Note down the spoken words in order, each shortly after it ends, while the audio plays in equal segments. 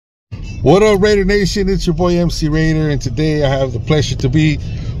What up, Raider Nation? It's your boy MC Raider, and today I have the pleasure to be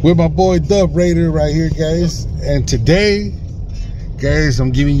with my boy Dub Raider right here, guys. And today, guys,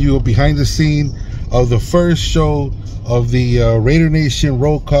 I'm giving you a behind the scene of the first show of the Raidernation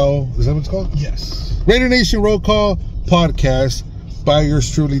Roll Call. Is that what it's called? Yes. Raidernation Roll Call Podcast by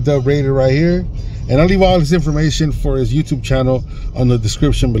yours truly, Dub Raider, right here. And I'll leave all this information for his YouTube channel on the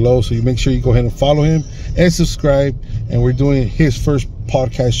description below, so you make sure you go ahead and follow him and subscribe. And we're doing his first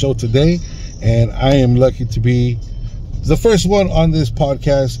podcast show today, and I am lucky to be the first one on this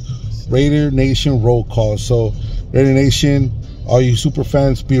podcast, Raider Nation Roll Call. So Raider Nation, all you super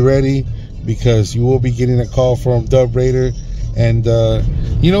fans, be ready, because you will be getting a call from Dub Raider, and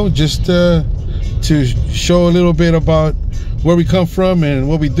you know, just to show a little bit about where we come from and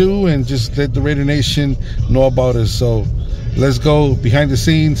what we do, and just let the Raider Nation know about us. So let's go behind the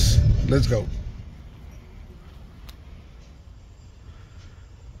scenes. Let's go.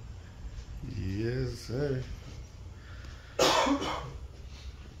 Yes, sir.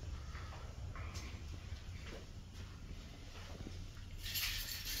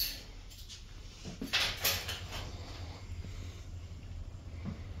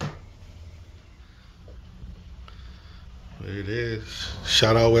 There it is.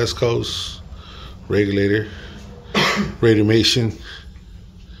 Shout out West Coast Regulator, Raidernation.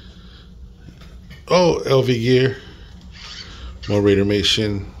 Oh, LV Gear, more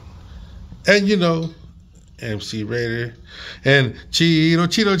Raidernation, and you know, MC Raider, and Cheeto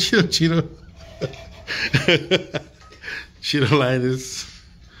Linus.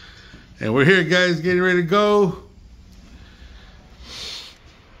 And we're here, guys, getting ready to go.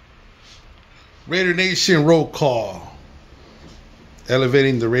 Raider Nation Roll Call.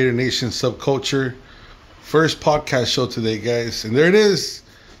 Elevating the Raider Nation subculture. First podcast show today, guys. And there it is.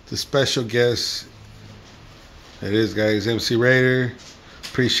 The special guest. There it is, guys. MC Raider.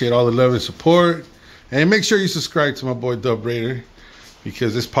 Appreciate all the love and support. And make sure you subscribe to my boy Dub Raider,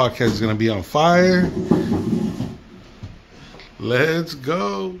 because this podcast is going to be on fire. Let's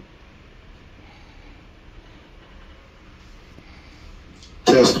go.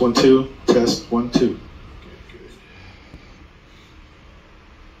 Test 1 2. Test 1 2.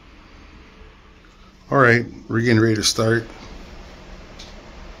 All right, we're getting ready to start.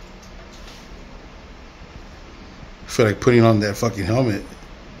 I feel like putting on that fucking helmet.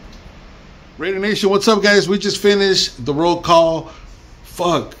 Raider Nation, what's up, guys? We just finished the roll call.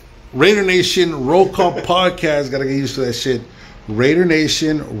 Fuck. Raider Nation Roll Call Podcast. Gotta get used to that shit. Raider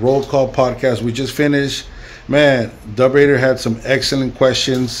Nation Roll Call Podcast. We just finished. Man, Dub Raider had some excellent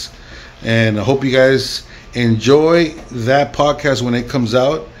questions, and I hope you guys enjoy that podcast when it comes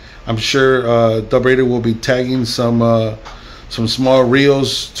out. I'm sure Dub Raider will be tagging some small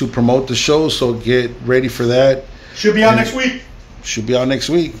reels to promote the show, so get ready for that. Should be out next week. Should be out next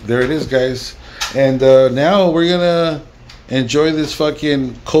week. There it is, guys. And now we're gonna enjoy this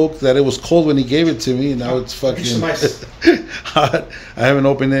fucking Coke that it was cold when he gave it to me. Now it's fucking hot. I haven't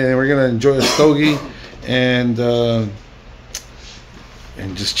opened it, and we're gonna enjoy a stogie and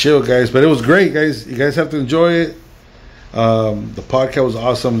just chill, guys. But it was great, guys. You guys have to enjoy it. The podcast was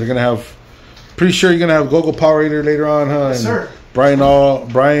awesome. They're gonna have, pretty sure you're gonna have Gogo Power Raider later on, huh? Yes, sir. Brian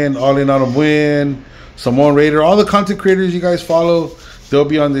all in on a win. Samoan Raider, all the content creators you guys follow, they'll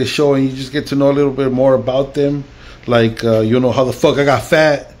be on this show, and you just get to know a little bit more about them. Like you know how the fuck I got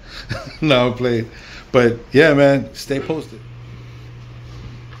fat. No, I'm playing. But yeah, man, stay posted.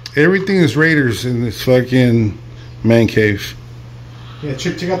 Everything is Raiders in this fucking man cave. Yeah,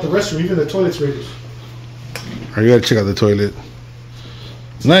 check out the restroom. Even the toilet's Raiders. I gotta check out the toilet.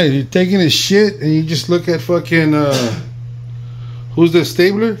 Nice, you're taking a shit and you just look at fucking who's the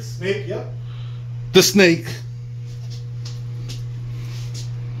Stabler? Snake, yep. The snake.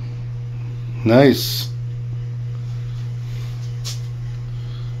 Nice.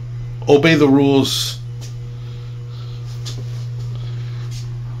 Obey the rules.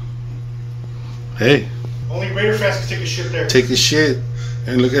 Hey. Only Raider fans can take a shit there. Take a shit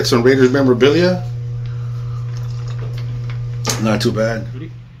and look at some Raiders memorabilia. Not too bad.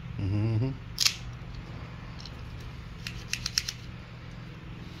 Mm-hmm.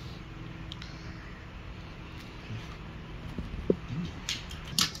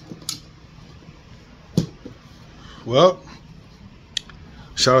 Well,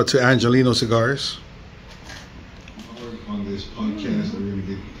 shout out to Angelino Cigars. On this podcast, we're going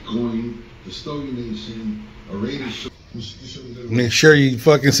to get going. The Stogie Nation, a radio show. Make sure you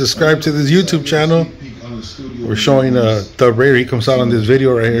fucking subscribe to this YouTube channel. We're showing Dub Raider. He comes out on this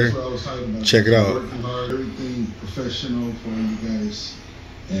video right here. Check it out. Everything professional for you guys,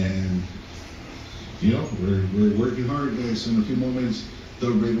 and you know we're working hard, guys. So in a few moments,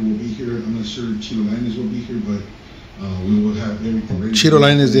 Dub Raider will be here. I'm not sure Cheeto Linus will be here, but we will have everything ready. Cheeto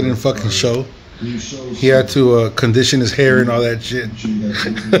Linus didn't fucking show. He had to condition his hair and all that shit.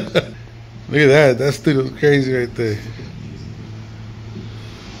 Look at that. That still crazy right there.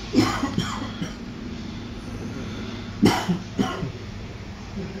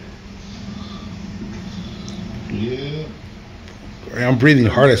 Yeah. I'm breathing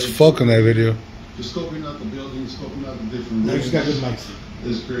hard as fuck on that video. Just scoping out the building, scoping out the different No, rooms. he's got good mics.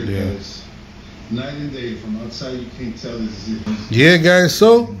 It's great, Yeah. guys. Night and day. From outside, you can't tell this is it. Yeah, guys.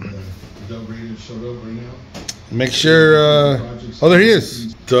 So Dub Raider showed up right now. make sure. Oh, there he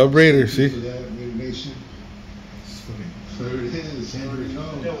is. Dub Raider. See. For that, Raidernation. There it is. You already know.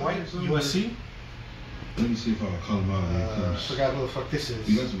 White USC? Let me see if I'll call him out. Here he I comes. forgot who the fuck this is.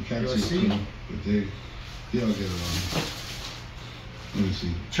 You got some cats USC? here coming, but they'll get it on. Let me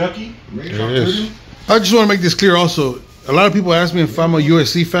see. Chucky? There it is. I just want to make this clear also. A lot of people ask me if I'm a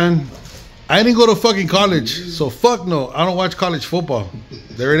USC fan. I didn't go to fucking college, so fuck no. I don't watch college football.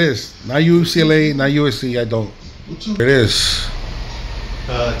 There it is. Not UCLA, not USC. I don't. There it is.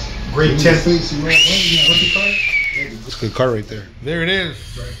 Grade 10. Rookie card? It's a good car right there. There it is.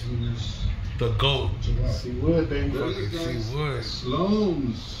 The GOAT. See wood, baby.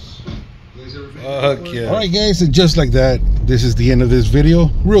 Sloans. Fuck yeah. Alright guys, and just like that, this is the end of this video.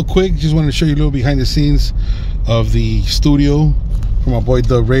 Real quick, just wanted to show you a little behind the scenes of the studio for my boy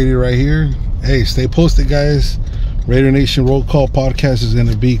Dub Raider right here. Hey, stay posted guys. Raidernation Roll Call Podcast is going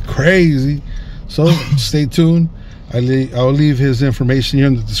to be crazy. So stay tuned. I'll leave his information here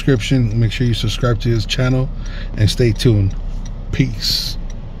in the description. Make sure you subscribe to his channel and stay tuned. Peace.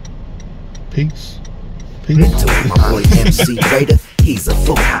 Peace. Peace. My boy MC Raider, he's a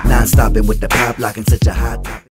fool. Non-stopping with the pop, locking such a hot topic.